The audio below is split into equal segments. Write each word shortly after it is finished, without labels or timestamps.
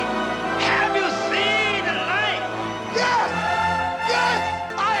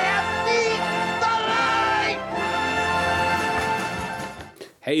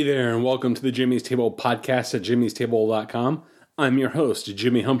Hey there, and welcome to the Jimmy's Table podcast at jimmystable.com. I'm your host,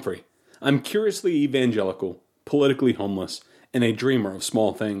 Jimmy Humphrey. I'm curiously evangelical, politically homeless, and a dreamer of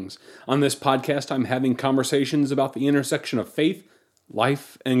small things. On this podcast, I'm having conversations about the intersection of faith,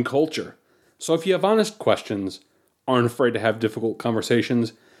 life, and culture. So if you have honest questions, aren't afraid to have difficult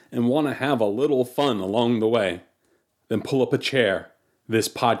conversations, and want to have a little fun along the way, then pull up a chair. This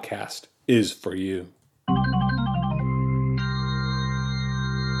podcast is for you.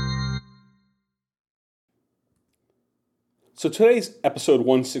 So today's episode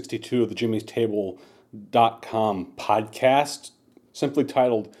 162 of the jimmystable.com podcast, simply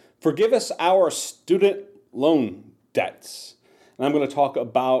titled, Forgive Us Our Student Loan Debts. And I'm going to talk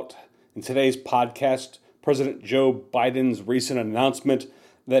about, in today's podcast, President Joe Biden's recent announcement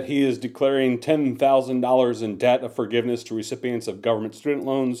that he is declaring $10,000 in debt of forgiveness to recipients of government student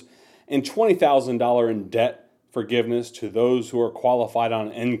loans and $20,000 in debt forgiveness to those who are qualified on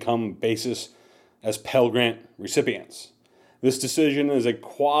an income basis as Pell Grant recipients. This decision is a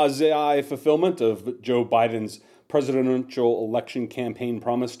quasi-fulfillment of Joe Biden's presidential election campaign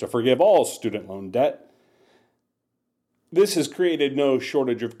promise to forgive all student loan debt. This has created no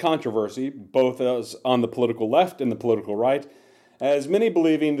shortage of controversy, both as on the political left and the political right, as many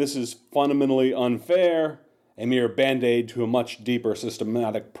believing this is fundamentally unfair, a mere band-aid to a much deeper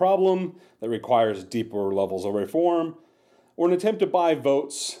systematic problem that requires deeper levels of reform, or an attempt to buy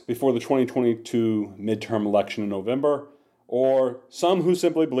votes before the 2022 midterm election in November, or some who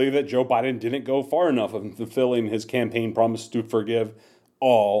simply believe that Joe Biden didn't go far enough in fulfilling his campaign promise to forgive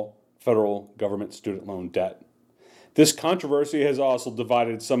all federal government student loan debt. This controversy has also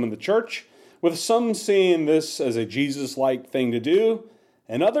divided some in the church, with some seeing this as a Jesus-like thing to do,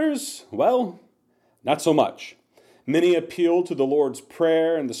 and others, well, not so much. Many appeal to the Lord's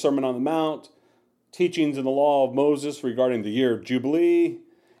Prayer and the Sermon on the Mount, teachings in the law of Moses regarding the year of Jubilee,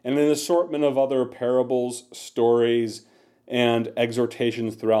 and an assortment of other parables, stories, and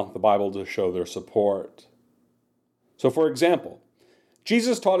exhortations throughout the Bible to show their support. So, for example,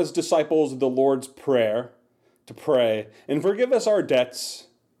 Jesus taught his disciples the Lord's Prayer to pray, and forgive us our debts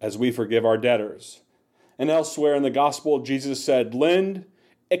as we forgive our debtors. And elsewhere in the gospel, Jesus said, lend,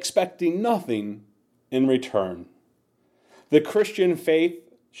 expecting nothing in return. The Christian faith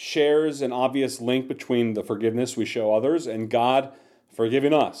shares an obvious link between the forgiveness we show others and God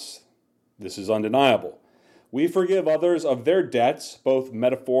forgiving us. This is undeniable. We forgive others of their debts, both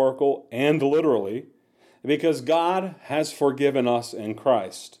metaphorical and literally, because God has forgiven us in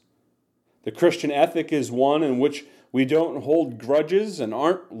Christ. The Christian ethic is one in which we don't hold grudges and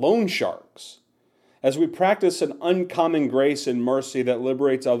aren't loan sharks, as we practice an uncommon grace and mercy that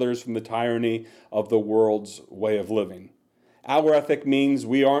liberates others from the tyranny of the world's way of living. Our ethic means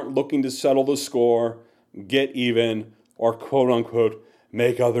we aren't looking to settle the score, get even, or quote-unquote,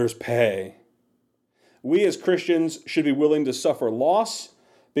 make others pay. We as Christians should be willing to suffer loss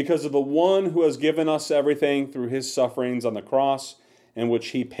because of the one who has given us everything through his sufferings on the cross, in which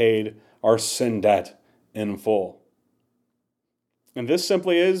he paid our sin debt in full. And this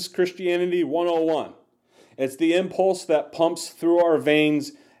simply is Christianity 101. It's the impulse that pumps through our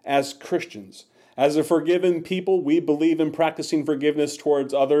veins as Christians. As a forgiven people, we believe in practicing forgiveness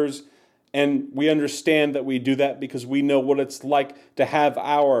towards others, and we understand that we do that because we know what it's like to have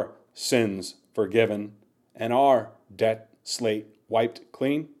our sins forgiven and our debt slate wiped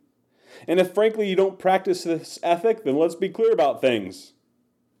clean. And if frankly you don't practice this ethic, then let's be clear about things.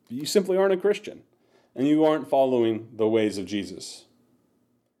 You simply aren't a Christian, and you aren't following the ways of Jesus.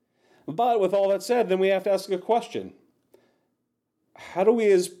 But with all that said, then we have to ask a question. How do we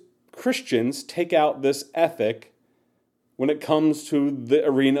as Christians take out this ethic when it comes to the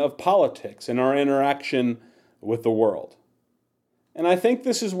arena of politics and our interaction with the world? And I think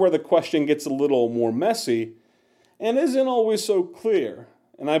this is where the question gets a little more messy and isn't always so clear.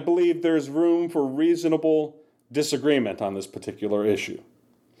 And I believe there's room for reasonable disagreement on this particular issue.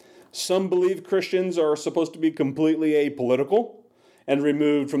 Some believe Christians are supposed to be completely apolitical and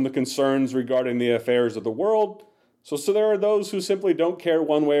removed from the concerns regarding the affairs of the world. So there are those who simply don't care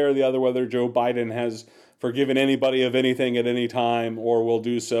one way or the other whether Joe Biden has forgiven anybody of anything at any time or will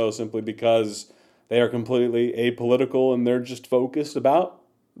do so simply because they are completely apolitical and they're just focused about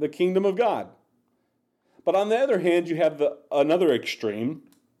the kingdom of God. But on the other hand, you have another extreme,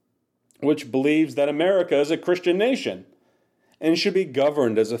 which believes that America is a Christian nation and should be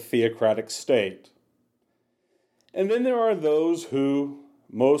governed as a theocratic state. And then there are those who,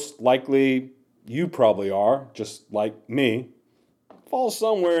 most likely you probably are, just like me, fall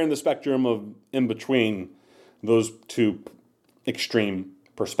somewhere in the spectrum of in between those two extreme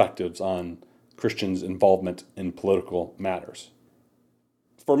perspectives on Christians' involvement in political matters.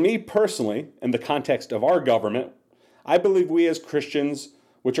 For me personally, in the context of our government, I believe we as Christians,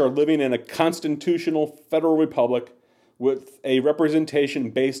 which are living in a constitutional federal republic with a representation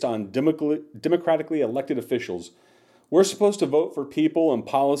based on democratically elected officials, we're supposed to vote for people and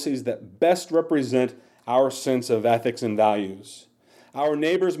policies that best represent our sense of ethics and values. Our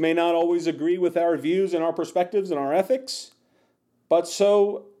neighbors may not always agree with our views and our perspectives and our ethics, but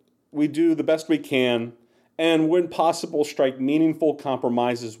so we do the best we can, and when possible, strike meaningful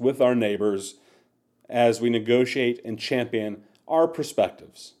compromises with our neighbors as we negotiate and champion our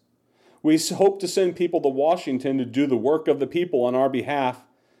perspectives. We hope to send people to Washington to do the work of the people on our behalf,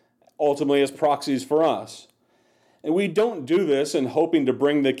 ultimately as proxies for us. And we don't do this in hoping to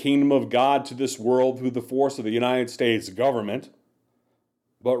bring the kingdom of God to this world through the force of the United States government,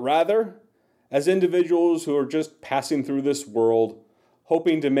 but rather as individuals who are just passing through this world,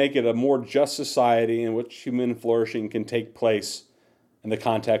 hoping to make it a more just society in which human flourishing can take place in the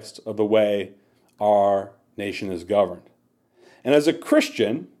context of the way our nation is governed. And as a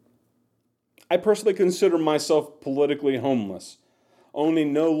Christian, I personally consider myself politically homeless,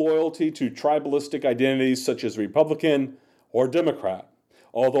 owning no loyalty to tribalistic identities such as Republican or Democrat,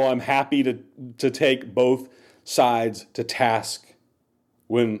 although I'm happy to take both sides to task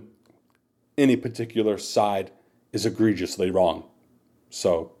when any particular side is egregiously wrong.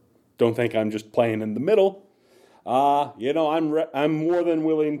 So don't think I'm just playing in the middle. I'm more than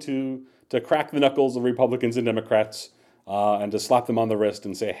willing to crack the knuckles of Republicans and Democrats and to slap them on the wrist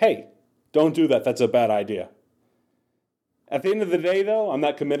and say, hey, don't do that. That's a bad idea. At the end of the day, though, I'm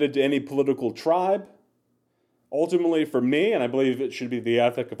not committed to any political tribe. Ultimately, for me, and I believe it should be the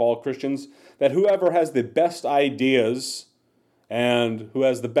ethic of all Christians, that whoever has the best ideas and who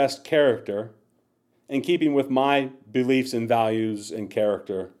has the best character, in keeping with my beliefs and values and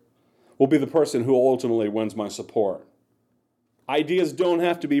character, will be the person who ultimately wins my support. Ideas don't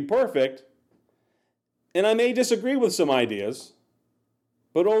have to be perfect, and I may disagree with some ideas,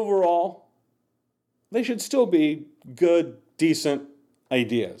 but overall, they should still be good, decent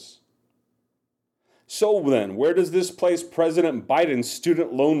ideas. So then, where does this place President Biden's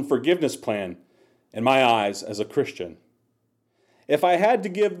student loan forgiveness plan in my eyes as a Christian? If I had to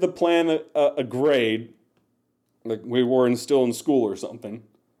give the plan a grade, like we were still in school or something,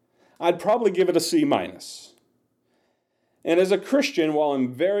 I'd probably give it a C-. And as a Christian, while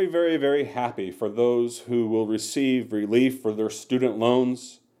I'm very, very, very happy for those who will receive relief for their student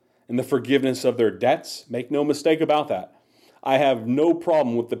loans and the forgiveness of their debts, make no mistake about that, I have no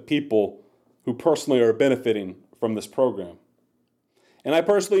problem with the people who personally are benefiting from this program. And I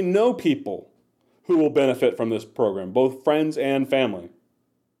personally know people who will benefit from this program, both friends and family.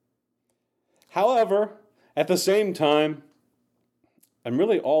 However, at the same time, I'm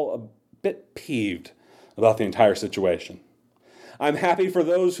really all a bit peeved about the entire situation. I'm happy for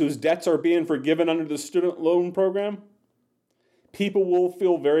those whose debts are being forgiven under the student loan program. People will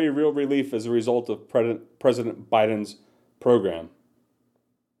feel very real relief as a result of President Biden's program.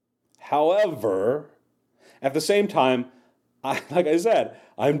 However, at the same time, like I said,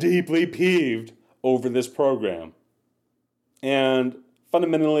 I'm deeply peeved over this program and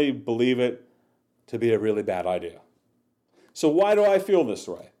fundamentally believe it to be a really bad idea. So why do I feel this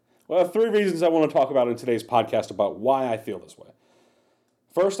way? Well, I have 3 reasons I want to talk about in today's podcast about why I feel this way.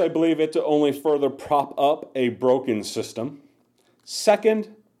 First, I believe it to only further prop up a broken system.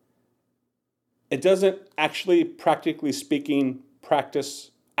 Second, it doesn't actually, practically speaking, practice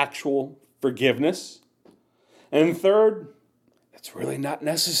actual forgiveness. And third, it's really not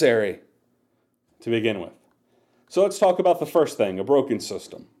necessary to begin with. So let's talk about the first thing, a broken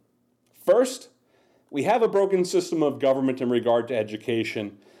system. First, we have a broken system of government in regard to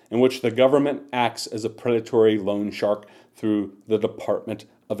education, in which the government acts as a predatory loan shark through the Department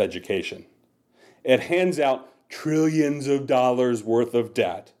of Education. It hands out trillions of dollars worth of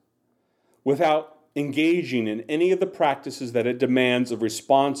debt without engaging in any of the practices that it demands of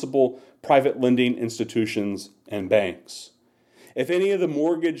responsible private lending institutions and banks. If any of the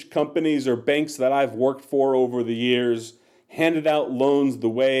mortgage companies or banks that I've worked for over the years handed out loans the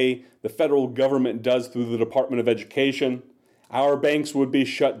way the federal government does through the Department of Education, our banks would be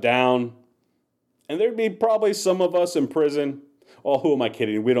shut down, and there'd be probably some of us in prison. Well, who am I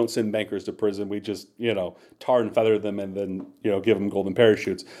kidding? We don't send bankers to prison. We just, tar and feather them and then, give them golden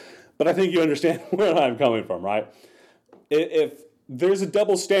parachutes. But I think you understand where I'm coming from, right? If there's a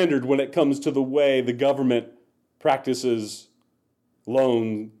double standard when it comes to the way the government practices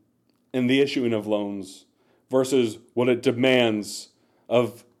loan and the issuing of loans versus what it demands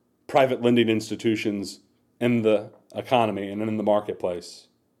of private lending institutions in the economy and in the marketplace.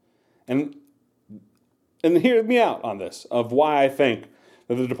 And hear me out on this, of why I think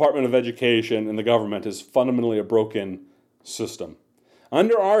that the Department of Education and the government is fundamentally a broken system.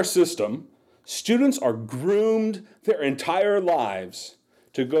 Under our system, students are groomed their entire lives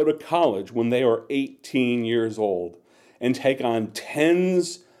to go to college when they are 18 years old and take on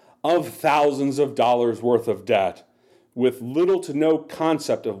tens of thousands of dollars worth of debt with little to no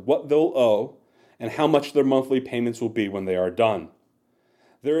concept of what they'll owe and how much their monthly payments will be when they are done.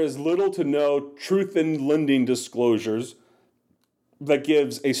 There is little to no truth in lending disclosures that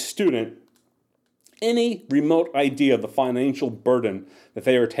gives a student any remote idea of the financial burden that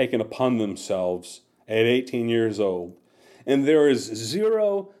they are taking upon themselves at 18 years old. And there is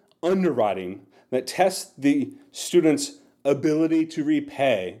zero underwriting that tests the student's ability to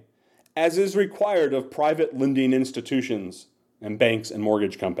repay, as is required of private lending institutions and banks and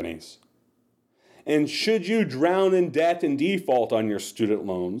mortgage companies. And should you drown in debt and default on your student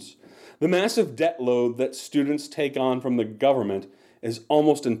loans, the massive debt load that students take on from the government is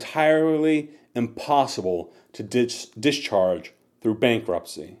almost entirely impossible to discharge through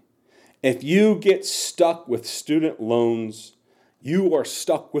bankruptcy. If you get stuck with student loans, you are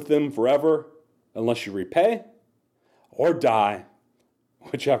stuck with them forever unless you repay or die,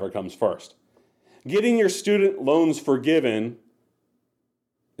 whichever comes first. Getting your student loans forgiven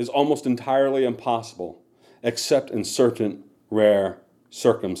is almost entirely impossible, except in certain rare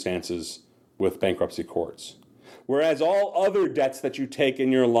circumstances with bankruptcy courts. Whereas all other debts that you take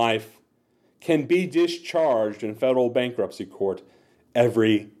in your life can be discharged in federal bankruptcy court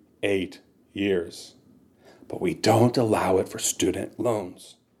every 8 years. But we don't allow it for student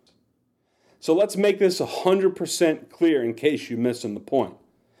loans. So let's make this 100% clear in case you're missing the point.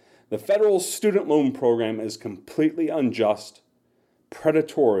 The federal student loan program is completely unjust,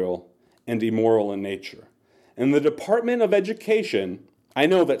 predatory, and immoral in nature. And the Department of Education, I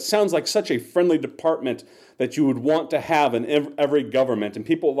know that sounds like such a friendly department that you would want to have in every government. And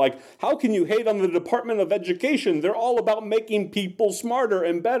people are like, how can you hate on the Department of Education? They're all about making people smarter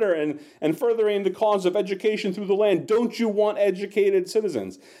and better and furthering the cause of education through the land. Don't you want educated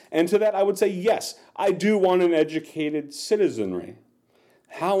citizens? And to that I would say, yes, I do want an educated citizenry.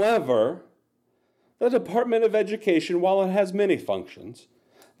 However, the Department of Education, while it has many functions,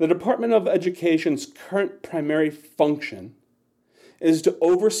 the Department of Education's current primary function is to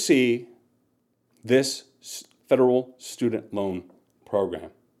oversee this federal student loan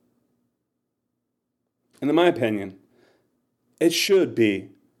program. And in my opinion, it should be,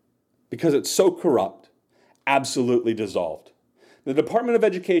 because it's so corrupt, absolutely dissolved. The Department of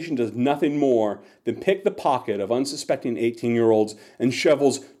Education does nothing more than pick the pocket of unsuspecting 18-year-olds and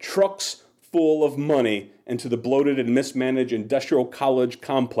shovels trucks full of money into the bloated and mismanaged industrial college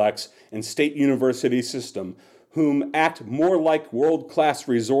complex and state university system, whom act more like world-class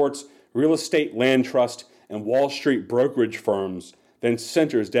resorts, real estate land trust, and Wall Street brokerage firms than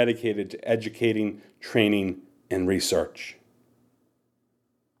centers dedicated to educating, training, and research.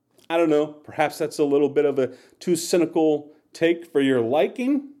 I don't know, perhaps that's a little bit of a too cynical take for your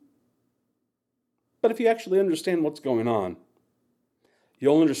liking, but if you actually understand what's going on,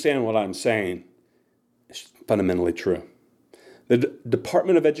 you'll understand what I'm saying is fundamentally true. The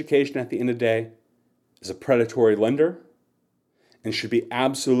Department of Education, at the end of the day, is a predatory lender and should be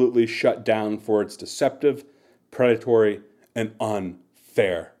absolutely shut down for its deceptive, predatory, and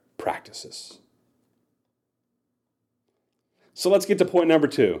unfair practices. So let's get to point number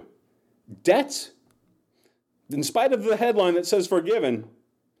 2. Debts, in spite of the headline that says forgiven,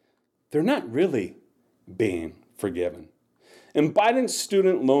 they're not really being forgiven. In Biden's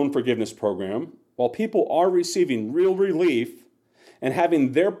student loan forgiveness program, while people are receiving real relief and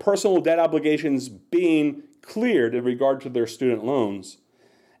having their personal debt obligations being cleared in regard to their student loans,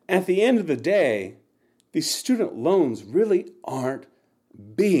 at the end of the day, these student loans really aren't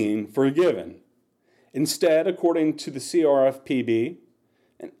being forgiven. Instead, according to the CRFPB,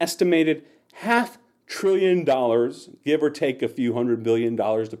 an estimated $500 billion, give or take a few $100 billion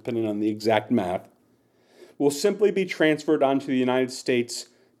depending on the exact math, will simply be transferred onto the United States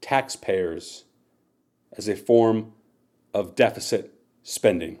taxpayers as a form of deficit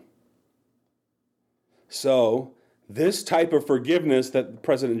spending. So, this type of forgiveness that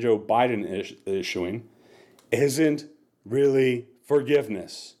President Joe Biden is issuing isn't really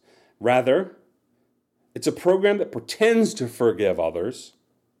forgiveness. Rather, it's a program that pretends to forgive others,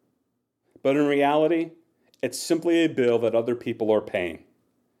 but in reality, it's simply a bill that other people are paying.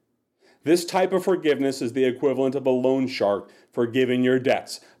 This type of forgiveness is the equivalent of a loan shark forgiving your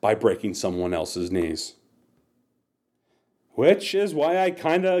debts by breaking someone else's knees. Which is why I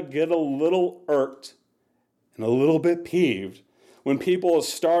kind of get a little irked and a little bit peeved when people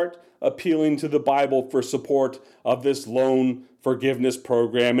start appealing to the Bible for support of this loan forgiveness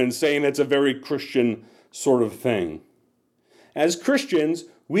program and saying it's a very Christian sort of thing. As Christians,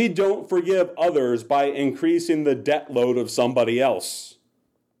 we don't forgive others by increasing the debt load of somebody else.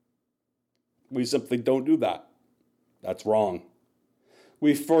 We simply don't do that. That's wrong.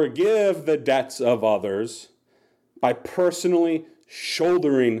 We forgive the debts of others by personally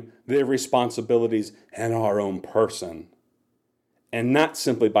shouldering their responsibilities in our own person, and not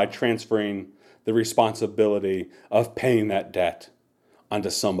simply by transferring the responsibility of paying that debt onto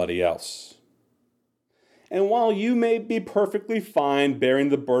somebody else. And while you may be perfectly fine bearing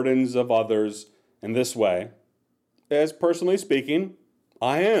the burdens of others in this way, as personally speaking,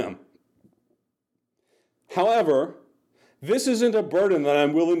 I am. However, this isn't a burden that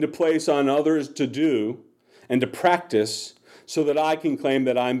I'm willing to place on others to do and to practice so that I can claim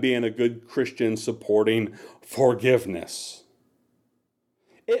that I'm being a good Christian supporting forgiveness.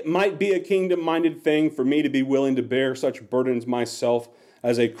 It might be a kingdom-minded thing for me to be willing to bear such burdens myself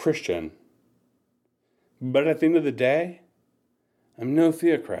as a Christian. But at the end of the day, I'm no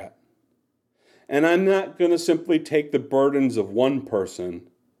theocrat. And I'm not going to simply take the burdens of one person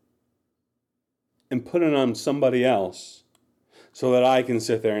and put it on somebody else so that I can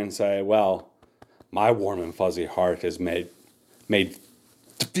sit there and say, well, my warm and fuzzy heart is made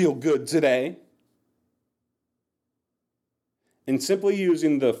to feel good today. And simply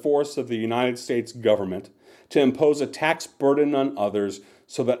using the force of the United States government to impose a tax burden on others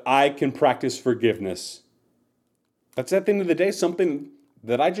so that I can practice forgiveness, that's at the end of the day something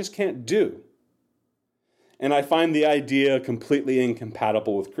that I just can't do. And I find the idea completely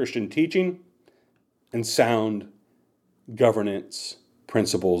incompatible with Christian teaching and sound governance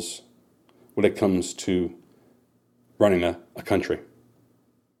principles when it comes to running a country.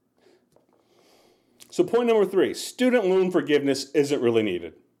 So point number 3, student loan forgiveness isn't really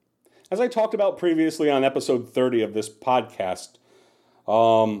needed. As I talked about previously on episode 30 of this podcast,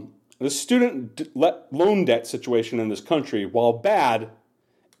 the student loan debt situation in this country, while bad,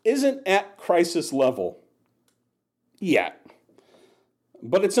 isn't at crisis level yet.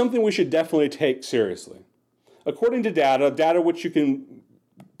 But it's something we should definitely take seriously. According to data which you can,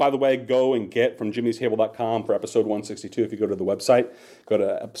 by the way, go and get from jimmystable.com for episode 162. If you go to the website, go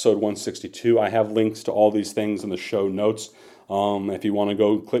to episode 162. I have links to all these things in the show notes. If you want to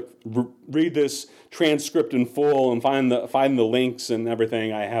go read this transcript in full and find the links and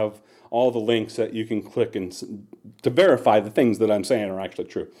everything, I have all the links that you can click and to verify the things that I'm saying are actually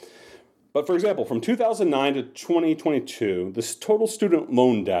true. But for example, from 2009 to 2022, this total student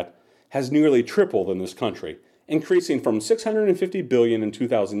loan debt has nearly tripled in this country, increasing from $650 billion in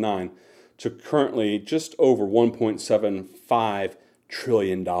 2009 to currently just over $1.75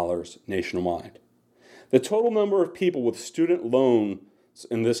 trillion nationwide. The total number of people with student loans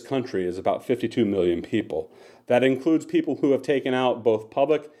in this country is about 52 million people. That includes people who have taken out both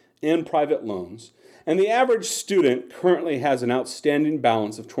public and private loans. And the average student currently has an outstanding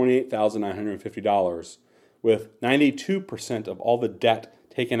balance of $28,950, with 92% of all the debt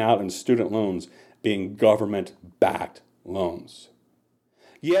taken out in student loans being government-backed loans.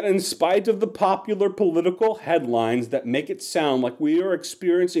 Yet in spite of the popular political headlines that make it sound like we are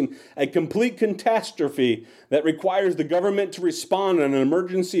experiencing a complete catastrophe that requires the government to respond on an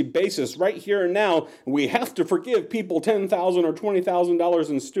emergency basis right here and now, and we have to forgive people $10,000 or $20,000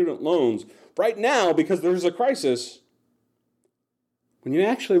 in student loans right now because there's a crisis, when you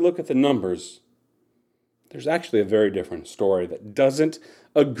actually look at the numbers, there's actually a very different story that doesn't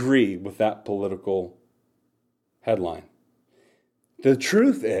agree with that political headline. The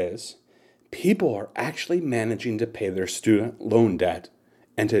truth is, people are actually managing to pay their student loan debt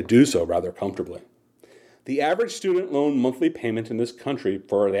and to do so rather comfortably. The average student loan monthly payment in this country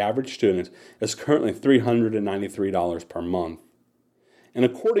for the average student is currently $393 per month. And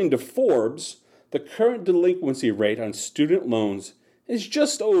according to Forbes, the current delinquency rate on student loans is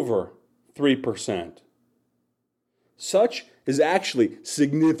just over 3%. Such is actually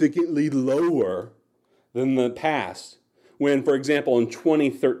significantly lower than the past, when, for example, in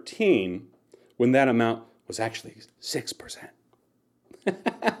 2013, when that amount was actually 6%.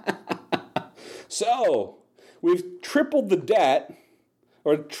 So, we've tripled the debt,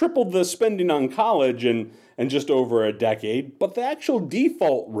 or tripled the spending on college in just over a decade, but the actual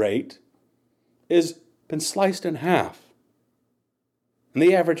default rate has been sliced in half. And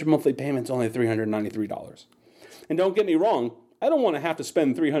the average monthly payment's only $393. And don't get me wrong, I don't want to have to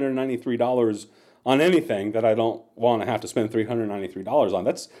spend $393 on anything that I don't want to have to spend $393 on.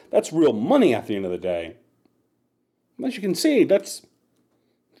 That's real money at the end of the day. As you can see, that's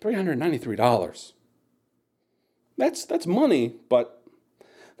 $393. That's money, but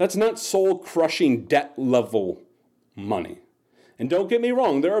That's not soul-crushing debt level money. And don't get me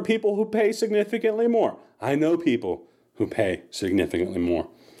wrong, there are people who pay significantly more. I know people who pay significantly more.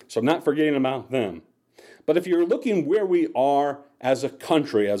 So I'm not forgetting about them. But if you're looking where we are as a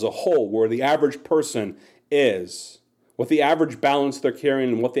country, as a whole, where the average person is, what the average balance they're carrying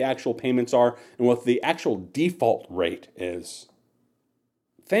and what the actual payments are and what the actual default rate is,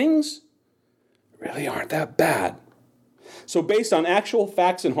 things really aren't that bad. So based on actual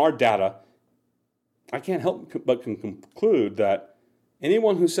facts and hard data, I can't help but conclude that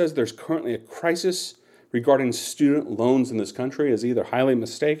anyone who says there's currently a crisis regarding student loans in this country is either highly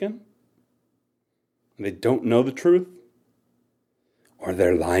mistaken, they don't know the truth, or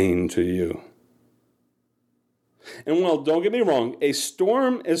they're lying to you. And while, don't get me wrong, a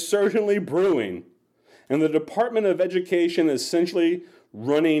storm is certainly brewing, and the Department of Education is essentially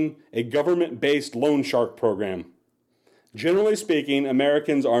running a government-based loan shark program. Generally speaking,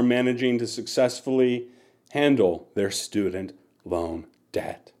 Americans are managing to successfully handle their student loan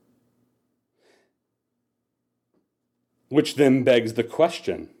debt. Which then begs the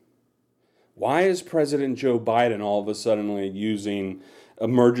question, why is President Joe Biden all of a sudden using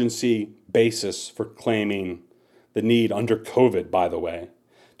emergency basis for claiming the need under COVID, by the way,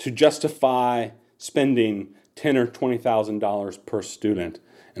 to justify spending $10,000 or $20,000 per student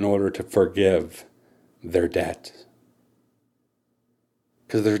in order to forgive their debt?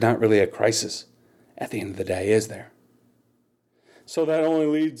 Because there's not really a crisis at the end of the day, is there? So that only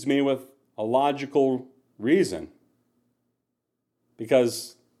leaves me with a logical reason.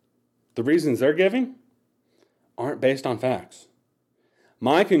 Because the reasons they're giving aren't based on facts.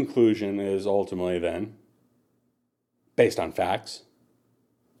 My conclusion is ultimately then, based on facts,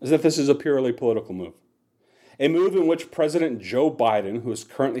 is that this is a purely political move. A move in which President Joe Biden, who is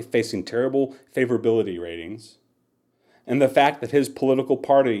currently facing terrible favorability ratings, and the fact that his political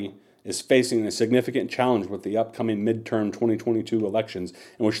party is facing a significant challenge with the upcoming midterm 2022 elections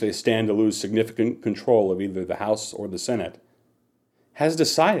in which they stand to lose significant control of either the House or the Senate, has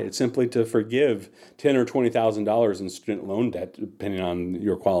decided simply to forgive $10,000 or $20,000 in student loan debt, depending on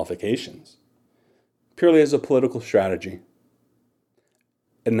your qualifications, purely as a political strategy,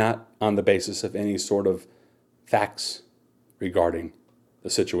 and not on the basis of any sort of facts regarding the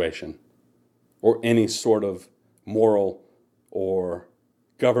situation, or any sort of moral or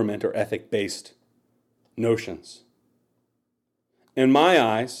government or ethic-based notions. In my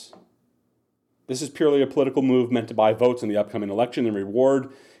eyes, this is purely a political move meant to buy votes in the upcoming election and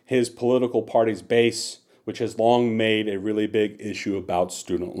reward his political party's base, which has long made a really big issue about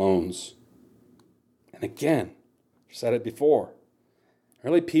student loans. And again, I've said it before, it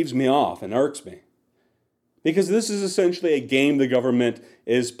really peeves me off and irks me. Because this is essentially a game the government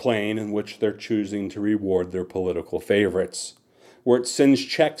is playing in which they're choosing to reward their political favorites, where it sends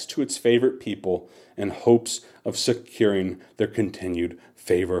checks to its favorite people in hopes of securing their continued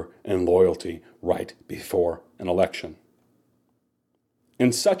favor and loyalty right before an election.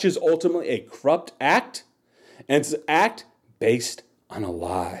 And such is ultimately a corrupt act, and it's an act based on a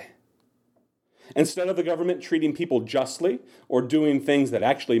lie. Instead of the government treating people justly or doing things that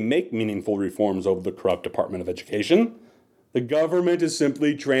actually make meaningful reforms over the corrupt Department of Education, the government is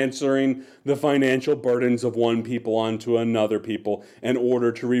simply transferring the financial burdens of one people onto another people in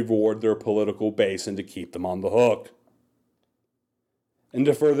order to reward their political base and to keep them on the hook. And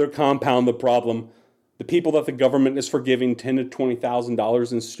to further compound the problem, the people that the government is forgiving $10,000 to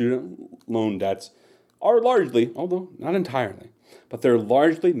 $20,000 in student loan debts are largely, although not entirely, but they're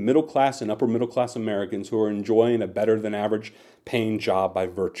largely middle-class and upper-middle-class Americans who are enjoying a better-than-average paying job by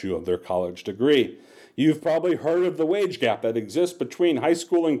virtue of their college degree. You've probably heard of the wage gap that exists between high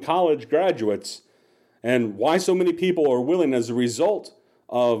school and college graduates and why so many people are willing, as a result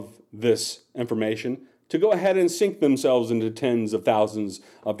of this information, to go ahead and sink themselves into tens of thousands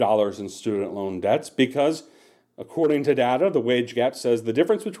of dollars in student loan debts because, according to data, the wage gap says the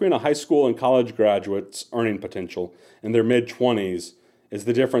difference between a high school and college graduate's earning potential in their mid-20s is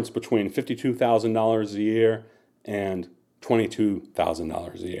the difference between $52,000 a year and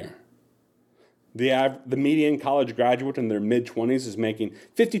 $22,000 a year. The median college graduate in their mid-20s is making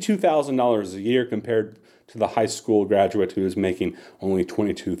 $52,000 a year compared to the high school graduate who is making only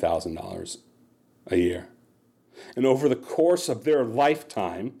 $22,000 a year. And over the course of their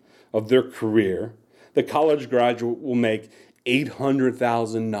lifetime, of their career, the college graduate will make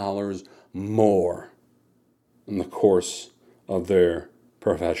 $800,000 more in the course of their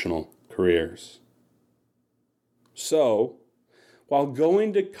professional careers. So, while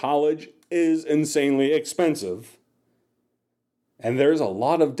going to college is insanely expensive, and there's a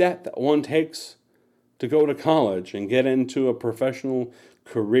lot of debt that one takes to go to college and get into a professional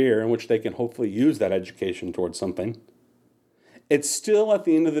career in which they can hopefully use that education towards something, it still at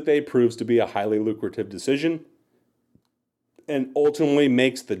the end of the day proves to be a highly lucrative decision and ultimately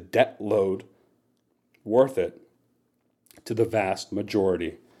makes the debt load worth it to the vast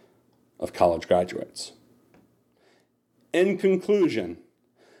majority of college graduates. In conclusion,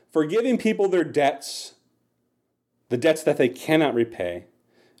 forgiving people their debts, the debts that they cannot repay,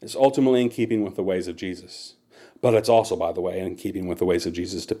 is ultimately in keeping with the ways of Jesus. But it's also, by the way, in keeping with the ways of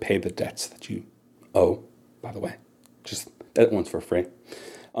Jesus to pay the debts that you owe, by the way. Just that one's for free.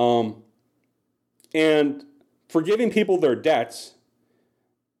 And forgiving people their debts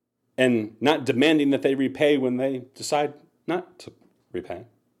and not demanding that they repay when they decide not to repay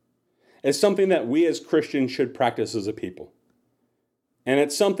is something that we as Christians should practice as a people. And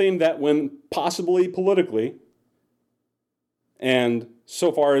it's something that when possibly politically, and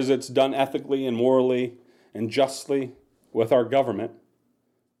so far as it's done ethically and morally and justly with our government,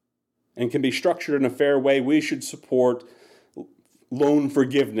 and can be structured in a fair way, we should support loan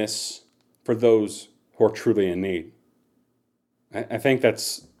forgiveness for those who are truly in need. I think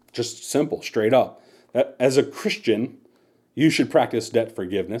that's just simple, straight up. As a Christian, you should practice debt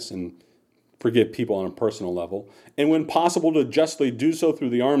forgiveness and forgive people on a personal level. And when possible, to justly do so through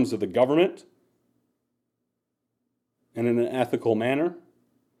the arms of the government and in an ethical manner.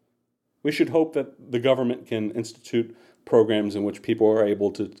 We should hope that the government can institute programs in which people are able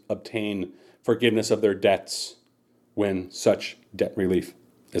to obtain forgiveness of their debts when such debt relief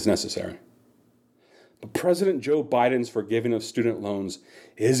is necessary. But President Joe Biden's forgiving of student loans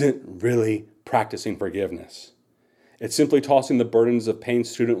isn't really practicing forgiveness. It's simply tossing the burdens of paying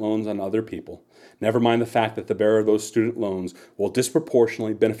student loans on other people. Never mind the fact that the bearer of those student loans will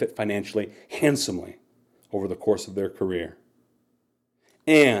disproportionately benefit financially handsomely over the course of their career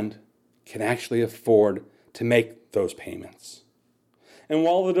and can actually afford to make those payments. And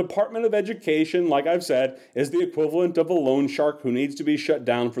while the Department of Education, like I've said, is the equivalent of a loan shark who needs to be shut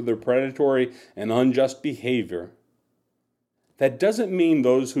down for their predatory and unjust behavior, that doesn't mean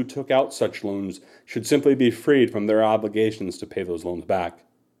those who took out such loans should simply be freed from their obligations to pay those loans back.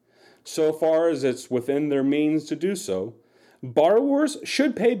 So far as it's within their means to do so, borrowers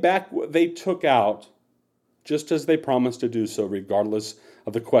should pay back what they took out, just as they promised to do so, regardless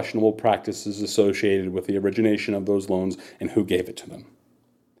of the questionable practices associated with the origination of those loans and who gave it to them.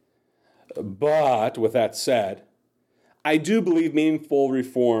 But, with that said, I do believe meaningful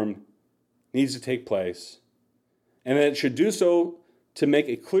reform needs to take place, and that it should do so to make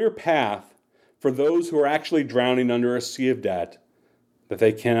a clear path for those who are actually drowning under a sea of debt that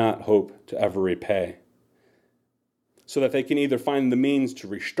they cannot hope to ever repay, so that they can either find the means to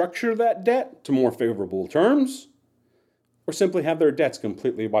restructure that debt to more favorable terms, or simply have their debts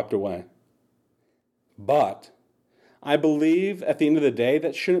completely wiped away. But I believe at the end of the day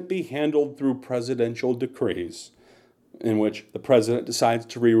that shouldn't be handled through presidential decrees in which the president decides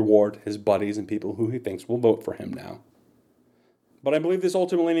to reward his buddies and people who he thinks will vote for him now. But I believe this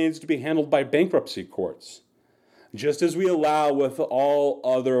ultimately needs to be handled by bankruptcy courts, just as we allow with all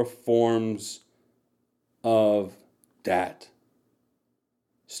other forms of debt.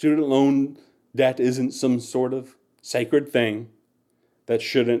 Student loan debt isn't some sort of sacred thing that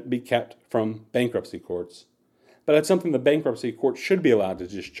shouldn't be kept from bankruptcy courts, but it's something the bankruptcy court should be allowed to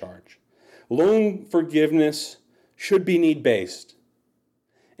discharge. Loan forgiveness should be need-based,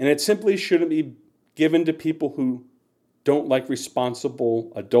 and it simply shouldn't be given to people who don't like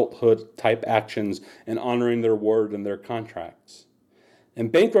responsible adulthood type actions and honoring their word and their contracts.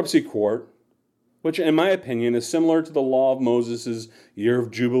 And bankruptcy court, which in my opinion is similar to the law of Moses' year of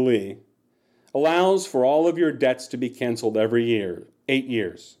Jubilee, allows for all of your debts to be canceled every year, 8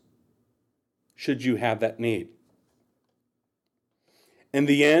 years, should you have that need. In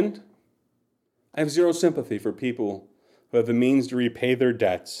the end, I have zero sympathy for people who have the means to repay their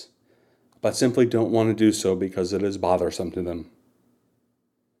debts, but simply don't want to do so because it is bothersome to them.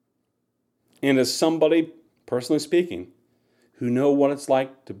 And as somebody, personally speaking, who know what it's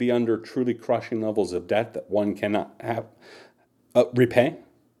like to be under truly crushing levels of debt that one cannot repay,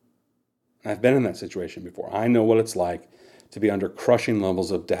 I've been in that situation before. I know what it's like to be under crushing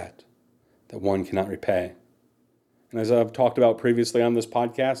levels of debt that one cannot repay. And as I've talked about previously on this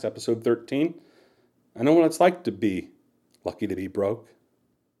podcast, episode 13, I know what it's like to be lucky to be broke.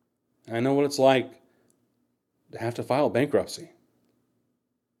 I know what it's like to have to file bankruptcy.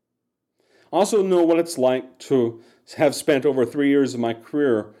 I also know what it's like to have spent over 3 years of my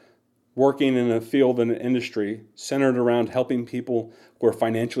career working in a field and an industry centered around helping people who are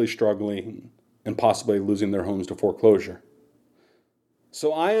financially struggling and possibly losing their homes to foreclosure.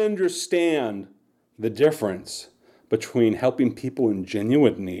 So I understand the difference between helping people in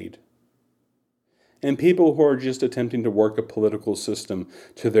genuine need and people who are just attempting to work a political system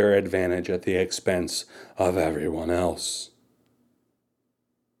to their advantage at the expense of everyone else.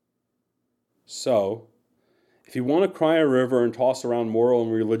 So, if you want to cry a river and toss around moral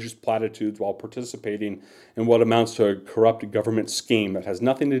and religious platitudes while participating in what amounts to a corrupt government scheme that has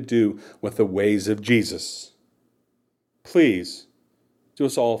nothing to do with the ways of Jesus, please do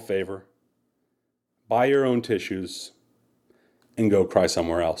us all a favor. Buy your own tissues and go cry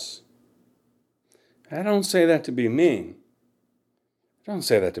somewhere else. I don't say that to be mean. I don't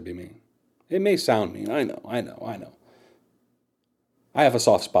say that to be mean. It may sound mean. I know. I have a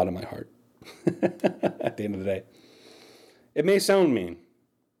soft spot in my heart at the end of the day. It may sound mean,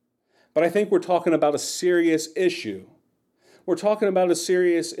 but I think we're talking about a serious issue. We're talking about a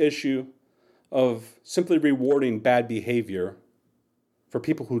serious issue of simply rewarding bad behavior for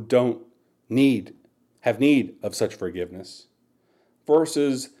people who don't have need of such forgiveness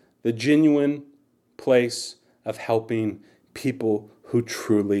versus the genuine place of helping people who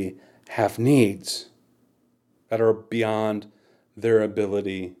truly have needs that are beyond their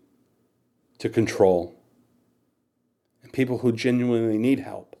ability to control, and people who genuinely need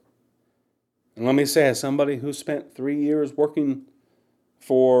help. And let me say, as somebody who spent 3 years working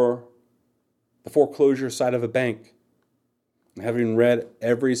for the foreclosure side of a bank, and having read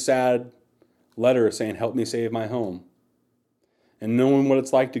every sad letter saying, "Help me save my home," and knowing what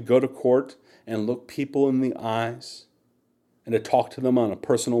it's like to go to court and look people in the eyes and to talk to them on a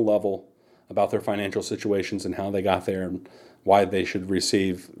personal level about their financial situations and how they got there and why they should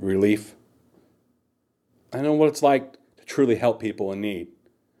receive relief. I know what it's like to truly help people in need.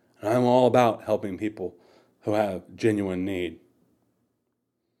 And I'm all about helping people who have genuine need.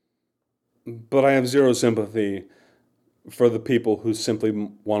 But I have zero sympathy for the people who simply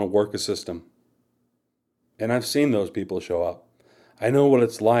want to work a system. And I've seen those people show up. I know what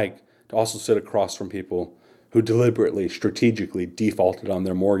it's like to also sit across from people who deliberately, strategically defaulted on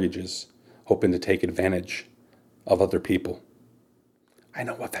their mortgages, hoping to take advantage of other people. I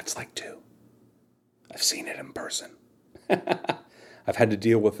know what that's like too. I've seen it in person. I've had to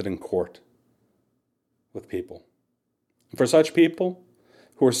deal with it in court with people. And for such people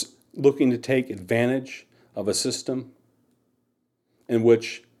who are looking to take advantage of a system in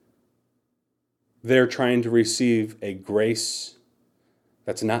which they're trying to receive a grace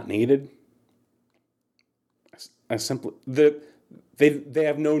that's not needed, they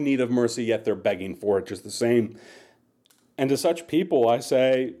have no need of mercy, yet they're begging for it just the same. And to such people, I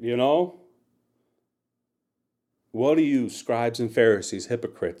say, what are you, scribes and Pharisees,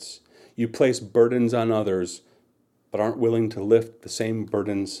 hypocrites? You place burdens on others, but aren't willing to lift the same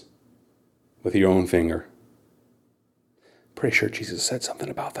burdens with your own finger. Pretty sure Jesus said something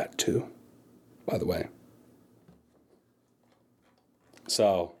about that too, by the way.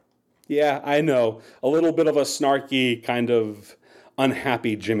 So, yeah, I know, a little bit of a snarky, kind of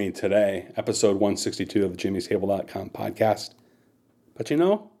unhappy Jimmy today, episode 162 of the Jimmy'sTable.com podcast. But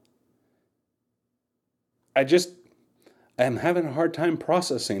I'm having a hard time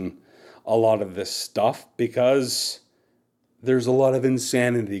processing a lot of this stuff because there's a lot of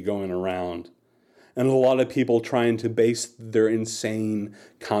insanity going around and a lot of people trying to base their insane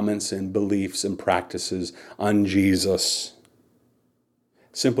comments and beliefs and practices on Jesus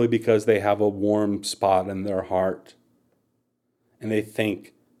simply because they have a warm spot in their heart and they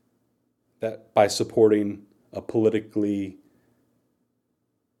think that by supporting a politically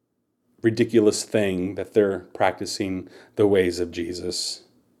ridiculous thing that they're practicing the ways of Jesus.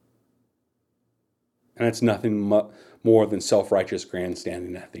 And it's nothing more than self-righteous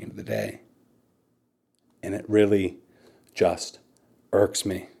grandstanding at the end of the day. And it really just irks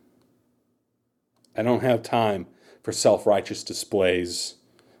me. I don't have time for self-righteous displays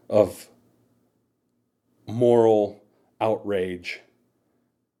of moral outrage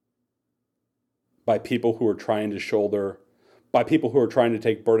by people who are trying to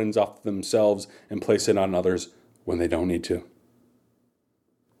take burdens off themselves and place it on others when they don't need to.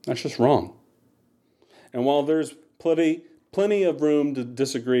 That's just wrong. And while there's plenty of room to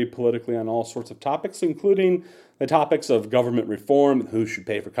disagree politically on all sorts of topics, including the topics of government reform, who should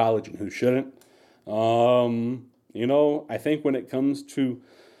pay for college and who shouldn't, I think when it comes to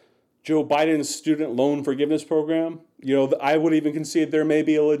Joe Biden's student loan forgiveness program, I would even concede there may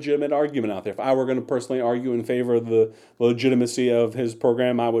be a legitimate argument out there. If I were going to personally argue in favor of the legitimacy of his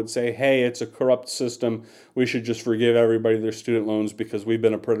program, I would say, hey, it's a corrupt system. We should just forgive everybody their student loans because we've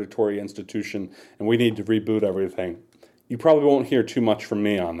been a predatory institution and we need to reboot everything. You probably won't hear too much from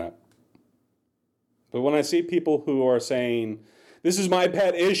me on that. But when I see people who are saying This is my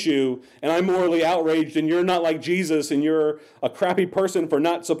pet issue, and I'm morally outraged, and you're not like Jesus, and you're a crappy person for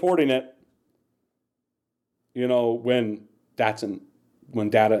not supporting it. When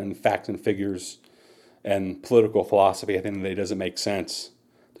data and facts and figures and political philosophy at the end of the day doesn't make sense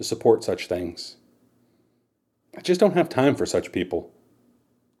to support such things. I just don't have time for such people.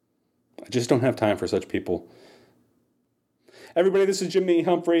 Everybody, this is Jimmy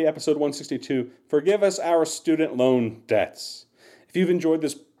Humphrey, episode 162. Forgive us our student loan debts. If you've enjoyed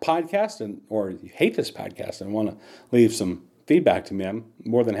this podcast or you hate this podcast and want to leave some feedback to me, I'm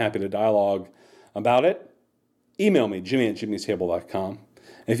more than happy to dialogue about it. Email me, jimmy@jimmystable.com.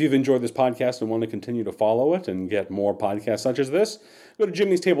 If you've enjoyed this podcast and want to continue to follow it and get more podcasts such as this, go to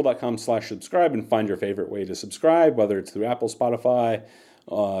jimmystable.com/subscribe and find your favorite way to subscribe, whether it's through Apple, Spotify,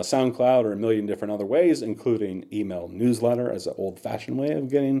 SoundCloud, or a million different other ways, including email newsletter as an old-fashioned way of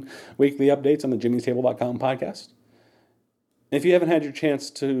getting weekly updates on the jimmystable.com podcast. If you haven't had your chance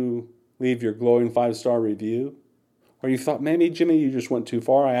to leave your glowing 5-star review, or you thought, maybe, Jimmy, you just went too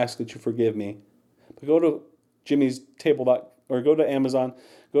far, I ask that you forgive me. But go to or go to Amazon,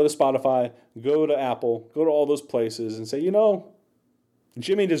 go to Spotify, go to Apple, go to all those places and say,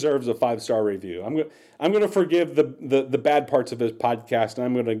 Jimmy deserves a 5-star review. I'm going to forgive the bad parts of his podcast, and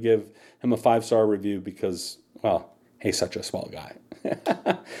I'm going to give him a 5-star review because, well, he's such a small guy.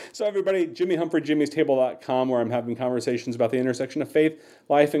 So everybody, Jimmy Humphrey, jimmystable.com, where I'm having conversations about the intersection of faith,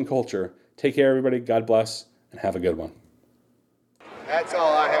 life, and culture. Take care, everybody. God bless, and have a good one. That's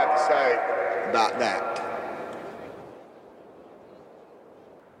all I have to say about that.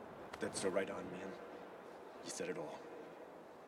 That's the right on, man. You said it all.